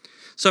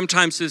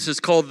 Sometimes this is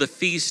called the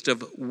Feast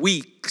of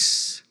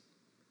Weeks.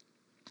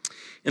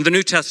 In the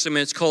New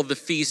Testament, it's called the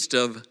Feast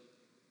of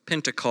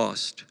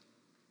Pentecost.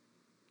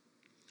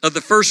 Of the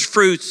first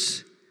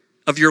fruits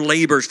of your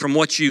labors from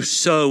what you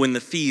sow in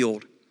the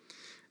field.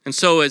 And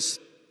so as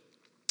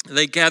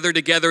they gather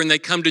together and they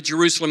come to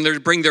Jerusalem, they're to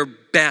bring their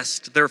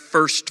best, their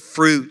first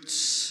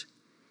fruits.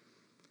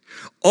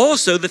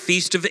 Also the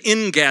Feast of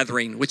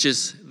Ingathering, which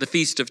is the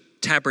Feast of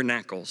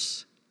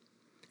Tabernacles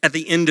at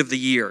the end of the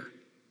year.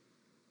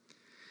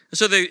 And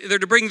so they're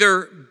to bring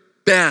their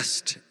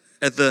best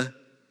at the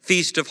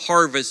Feast of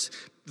Harvest,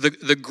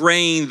 the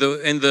grain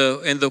and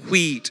the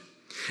wheat.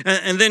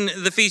 And then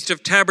the Feast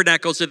of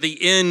Tabernacles at the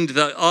end,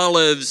 the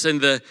olives and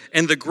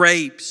the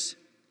grapes.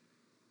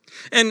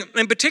 And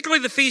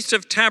particularly the Feast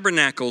of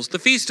Tabernacles. The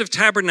Feast of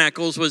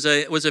Tabernacles was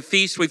a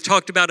feast, we've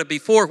talked about it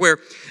before, where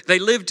they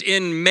lived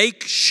in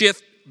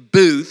makeshift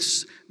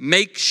booths,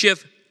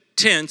 makeshift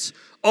tents,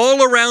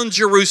 all around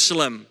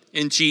Jerusalem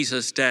in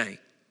Jesus' day.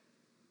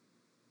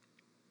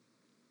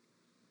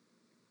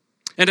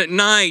 And at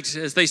night,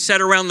 as they sat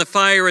around the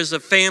fire as a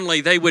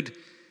family, the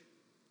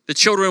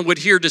children would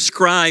hear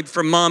described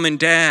from mom and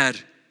dad.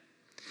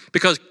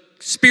 Because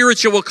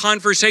spiritual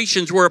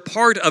conversations were a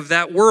part of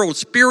that world.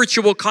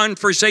 Spiritual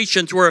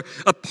conversations were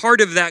a part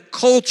of that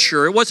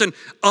culture. It wasn't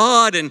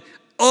odd and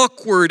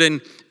awkward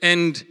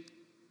and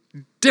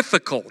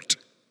difficult.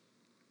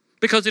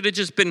 Because it had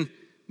just been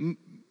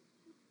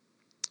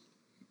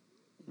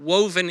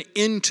woven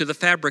into the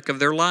fabric of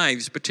their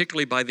lives,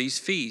 particularly by these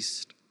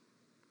feasts.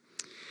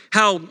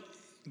 How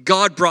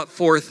God brought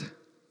forth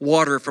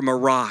water from a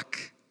rock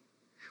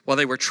while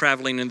they were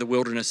traveling in the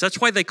wilderness. That's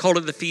why they called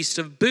it the Feast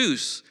of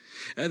Booths.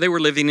 They were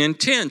living in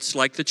tents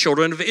like the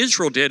children of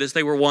Israel did as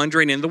they were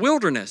wandering in the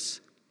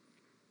wilderness.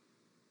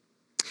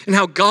 And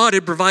how God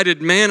had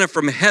provided manna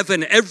from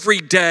heaven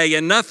every day,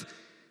 enough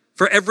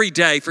for every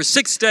day. For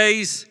 6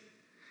 days,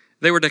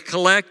 they were to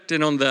collect,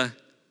 and on the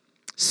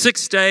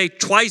 6th day,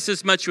 twice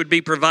as much would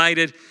be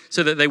provided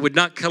so that they would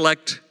not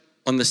collect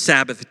on the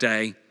Sabbath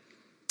day.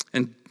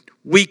 And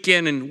week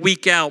in and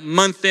week out,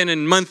 month in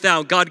and month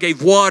out, God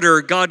gave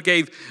water, God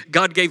gave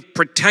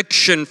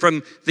protection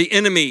from the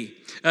enemy.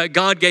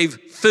 God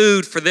gave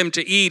food for them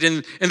to eat,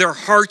 and their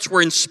hearts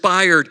were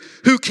inspired.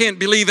 Who can't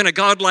believe in a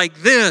God like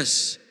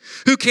this?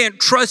 Who can't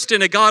trust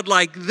in a God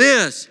like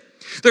this?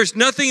 There's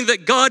nothing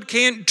that God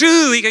can't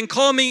do. He can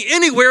call me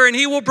anywhere and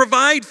He will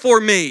provide for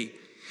me.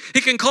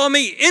 He can call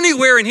me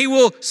anywhere and He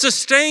will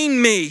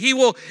sustain me. He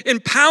will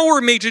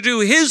empower me to do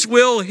His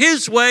will,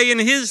 His way, in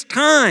His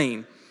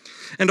time.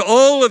 And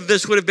all of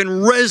this would have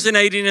been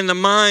resonating in the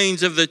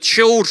minds of the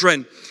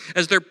children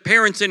as their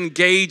parents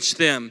engaged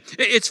them.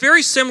 It's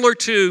very similar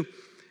to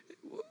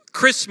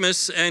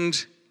Christmas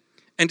and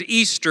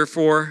Easter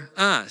for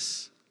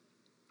us.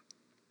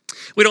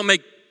 We don't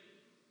make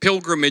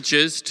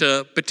pilgrimages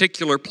to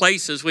particular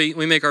places. We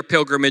make our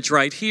pilgrimage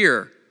right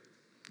here.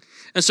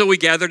 And so we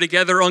gather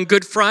together on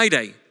Good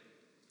Friday.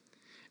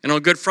 And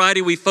on Good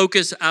Friday, we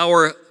focus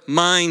our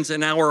minds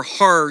and our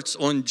hearts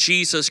on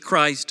Jesus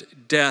Christ's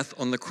death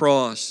on the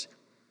cross.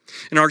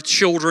 And our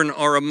children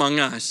are among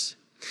us.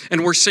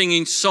 And we're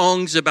singing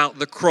songs about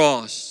the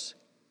cross.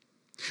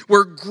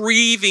 We're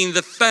grieving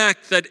the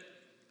fact that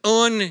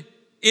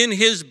in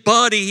His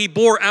body, He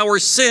bore our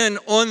sin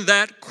on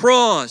that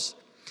cross.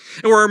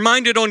 And we're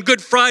reminded on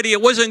Good Friday,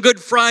 it wasn't Good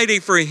Friday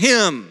for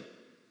him.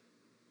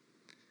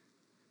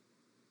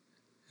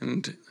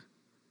 And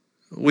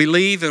we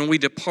leave and we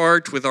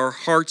depart with our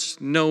hearts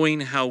knowing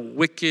how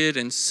wicked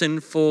and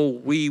sinful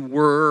we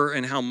were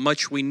and how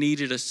much we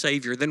needed a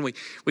Savior. Then we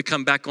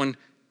come back on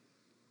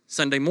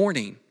Sunday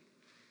morning.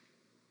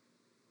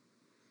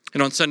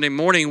 And on Sunday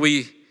morning,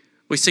 we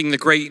sing the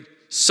great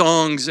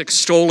songs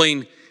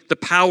extolling the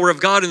power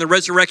of God and the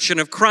resurrection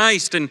of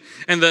Christ and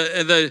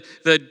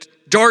the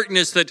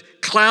darkness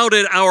that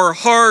clouded our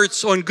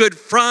hearts on Good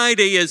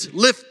Friday is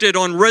lifted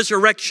on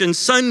Resurrection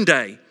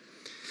Sunday.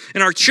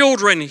 And our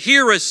children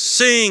hear us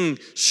sing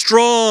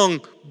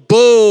strong,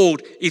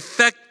 bold,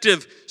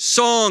 effective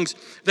songs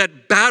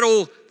that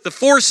battle the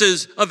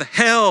forces of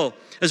hell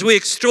as we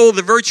extol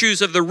the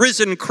virtues of the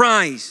risen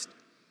Christ.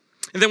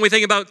 And then we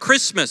think about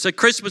Christmas. At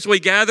Christmas, we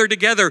gather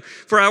together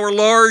for our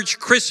large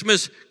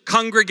Christmas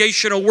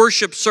congregational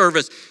worship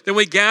service. Then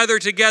we gather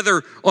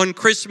together on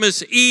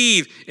Christmas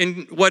Eve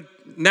in what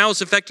now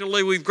is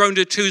effectively we've grown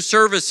to 2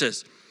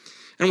 services.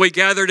 And we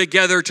gather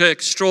together to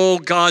extol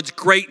God's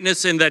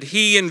greatness in that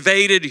he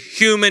invaded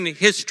human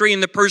history in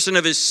the person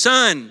of his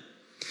Son.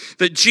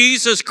 That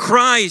Jesus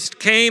Christ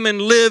came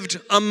and lived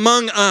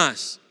among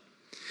us.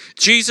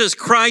 Jesus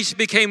Christ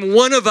became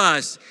one of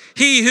us.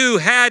 He who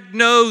had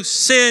no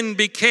sin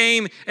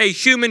became a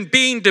human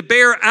being to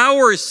bear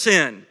our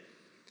sin.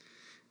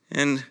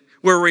 And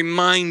we're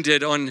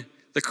reminded on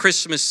the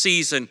Christmas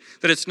season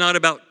that it's not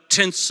about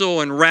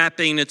tinsel and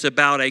wrapping, it's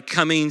about a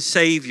coming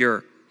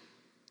Savior.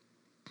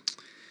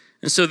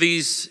 And so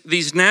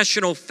these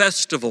national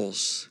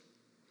festivals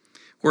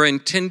were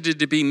intended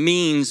to be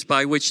means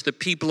by which the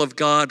people of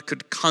God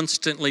could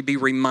constantly be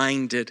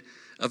reminded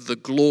of the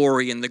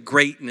glory and the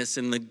greatness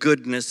and the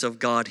goodness of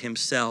God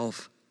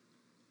himself.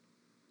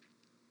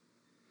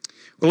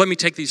 Well, let me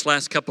take these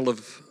last couple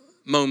of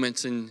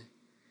moments and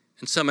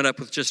sum it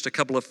up with just a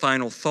couple of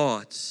final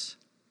thoughts.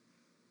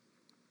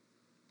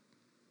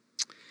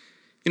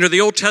 You know,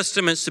 the Old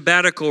Testament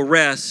sabbatical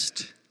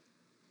rest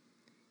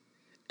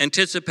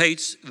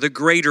anticipates the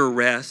greater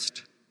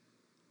rest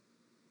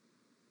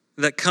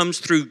that comes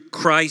through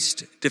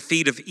Christ's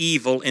defeat of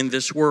evil in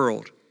this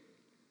world.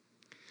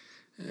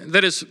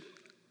 That is,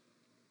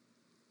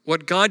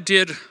 what God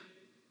did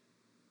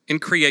in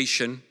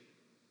creation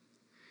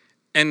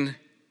and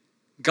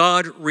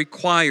God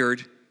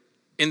required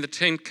in the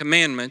 10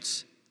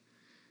 Commandments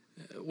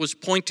was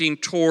pointing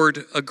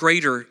toward a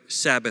greater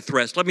Sabbath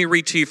rest. Let me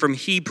read to you from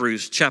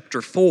Hebrews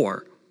chapter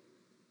 4.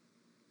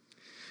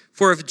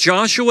 For if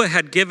Joshua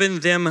had given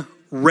them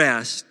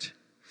rest,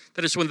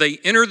 that is when they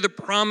entered the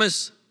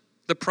promised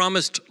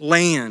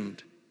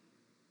land,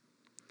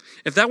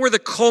 if that were the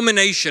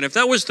culmination, if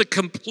that was the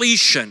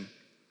completion,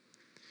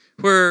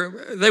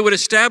 where they would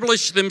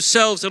establish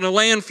themselves in a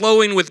land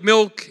flowing with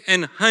milk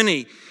and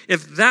honey,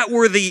 if that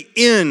were the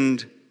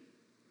end,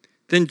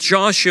 then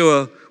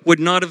Joshua would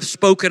not have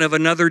spoken of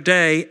another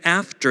day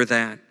after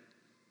that.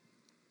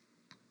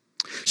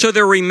 So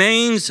there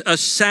remains a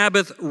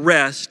Sabbath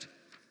rest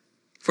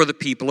for the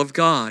people of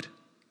God.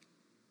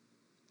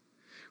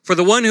 For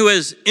the one who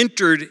has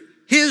entered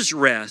his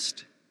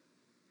rest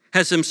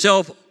has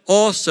himself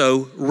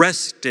also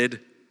rested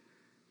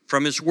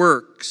from his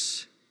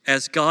works,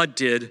 as God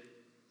did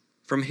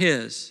from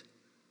his.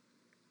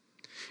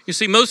 You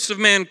see, most of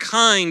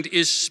mankind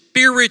is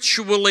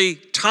spiritually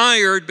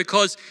tired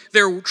because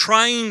they're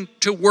trying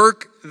to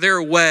work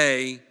their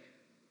way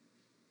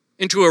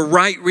into a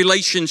right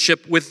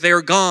relationship with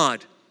their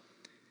God,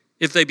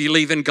 if they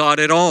believe in God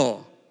at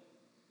all.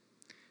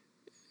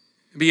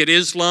 Be it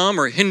Islam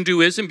or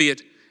Hinduism, be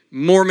it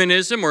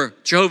Mormonism or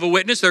Jehovah's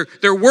Witness,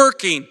 they're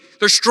working,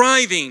 they're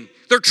striving,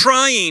 they're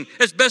trying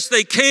as best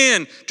they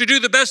can to do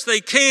the best they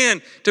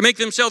can to make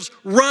themselves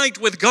right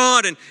with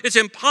God. And it's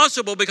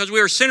impossible because we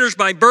are sinners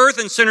by birth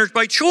and sinners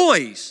by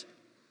choice.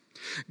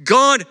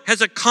 God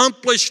has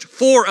accomplished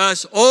for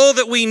us all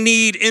that we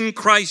need in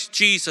Christ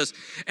Jesus.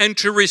 And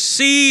to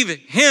receive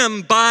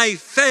him by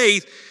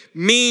faith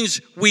means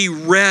we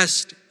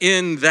rest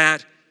in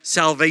that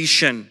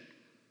salvation.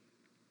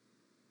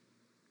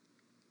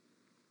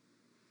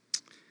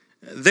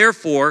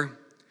 Therefore,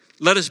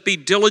 let us be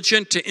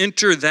diligent to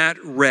enter that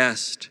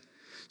rest,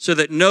 so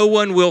that no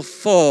one will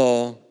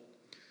fall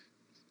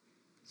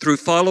through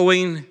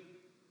following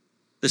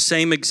the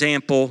same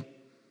example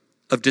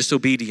of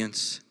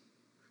disobedience.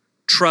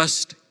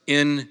 Trust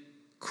in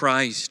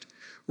Christ.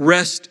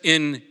 Rest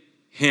in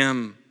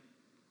him.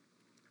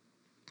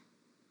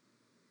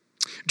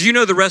 Do you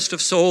know the rest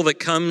of soul that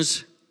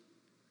comes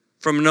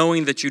from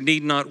knowing that you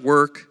need not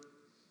work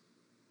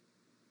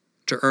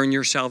to earn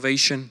your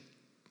salvation?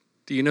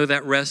 Do you know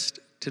that rest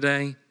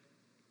today?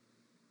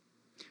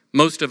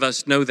 Most of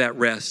us know that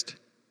rest.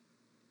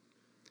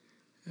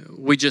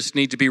 We just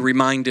need to be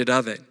reminded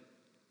of it.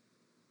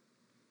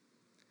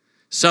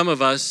 Some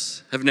of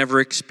us have never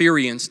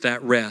experienced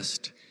that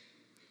rest.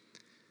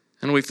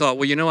 And we've thought,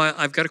 well, you know,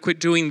 I've got to quit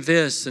doing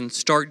this and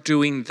start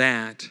doing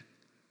that.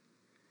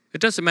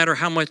 It doesn't matter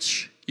how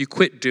much you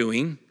quit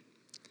doing,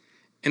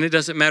 and it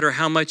doesn't matter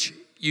how much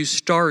you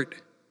start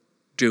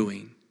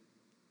doing.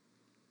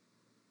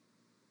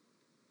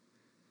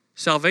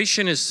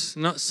 Salvation is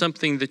not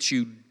something that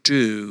you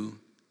do,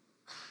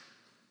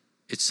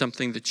 it's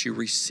something that you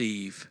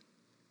receive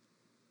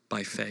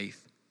by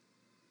faith.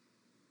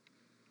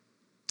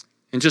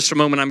 In just a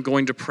moment, I'm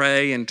going to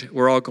pray, and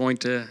we're all going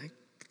to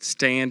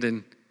stand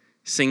and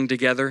sing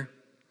together.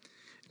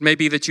 It may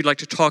be that you'd like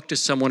to talk to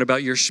someone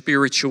about your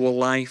spiritual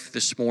life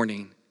this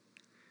morning.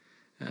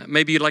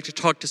 Maybe you'd like to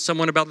talk to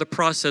someone about the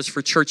process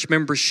for church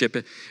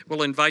membership.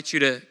 We'll invite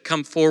you to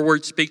come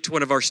forward, speak to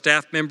one of our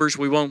staff members.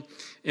 We won't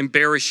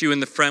embarrass you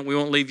in the front. We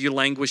won't leave you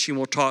languishing.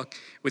 We'll talk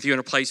with you in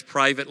a place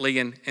privately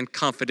and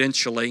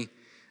confidentially.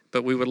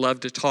 But we would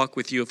love to talk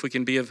with you if we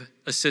can be of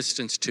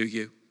assistance to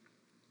you.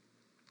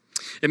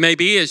 It may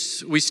be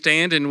as we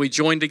stand and we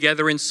join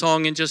together in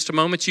song in just a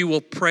moment, you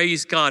will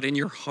praise God in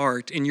your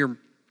heart, in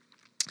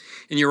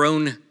your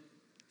own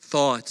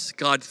thoughts.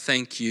 God,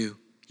 thank you.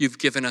 You've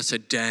given us a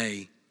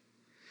day.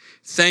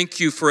 Thank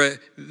you for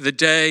the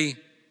day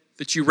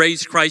that you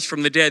raised Christ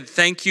from the dead.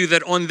 Thank you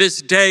that on this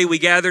day we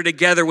gather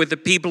together with the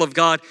people of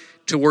God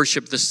to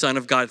worship the Son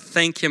of God.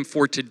 Thank him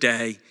for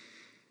today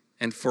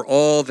and for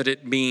all that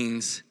it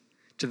means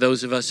to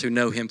those of us who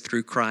know him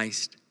through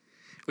Christ.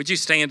 Would you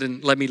stand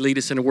and let me lead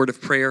us in a word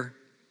of prayer?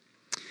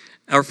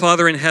 Our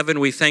Father in heaven,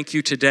 we thank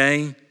you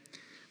today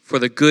for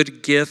the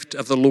good gift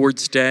of the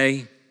Lord's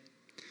day.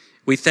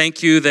 We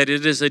thank you that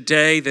it is a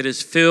day that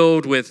is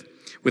filled with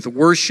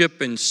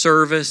worship and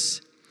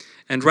service.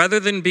 And rather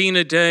than being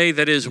a day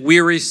that is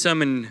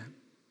wearisome and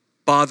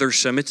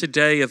bothersome, it's a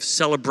day of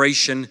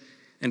celebration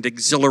and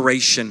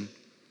exhilaration.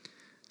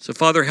 So,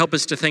 Father, help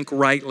us to think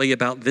rightly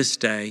about this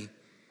day.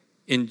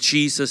 In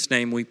Jesus'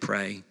 name we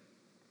pray.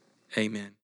 Amen.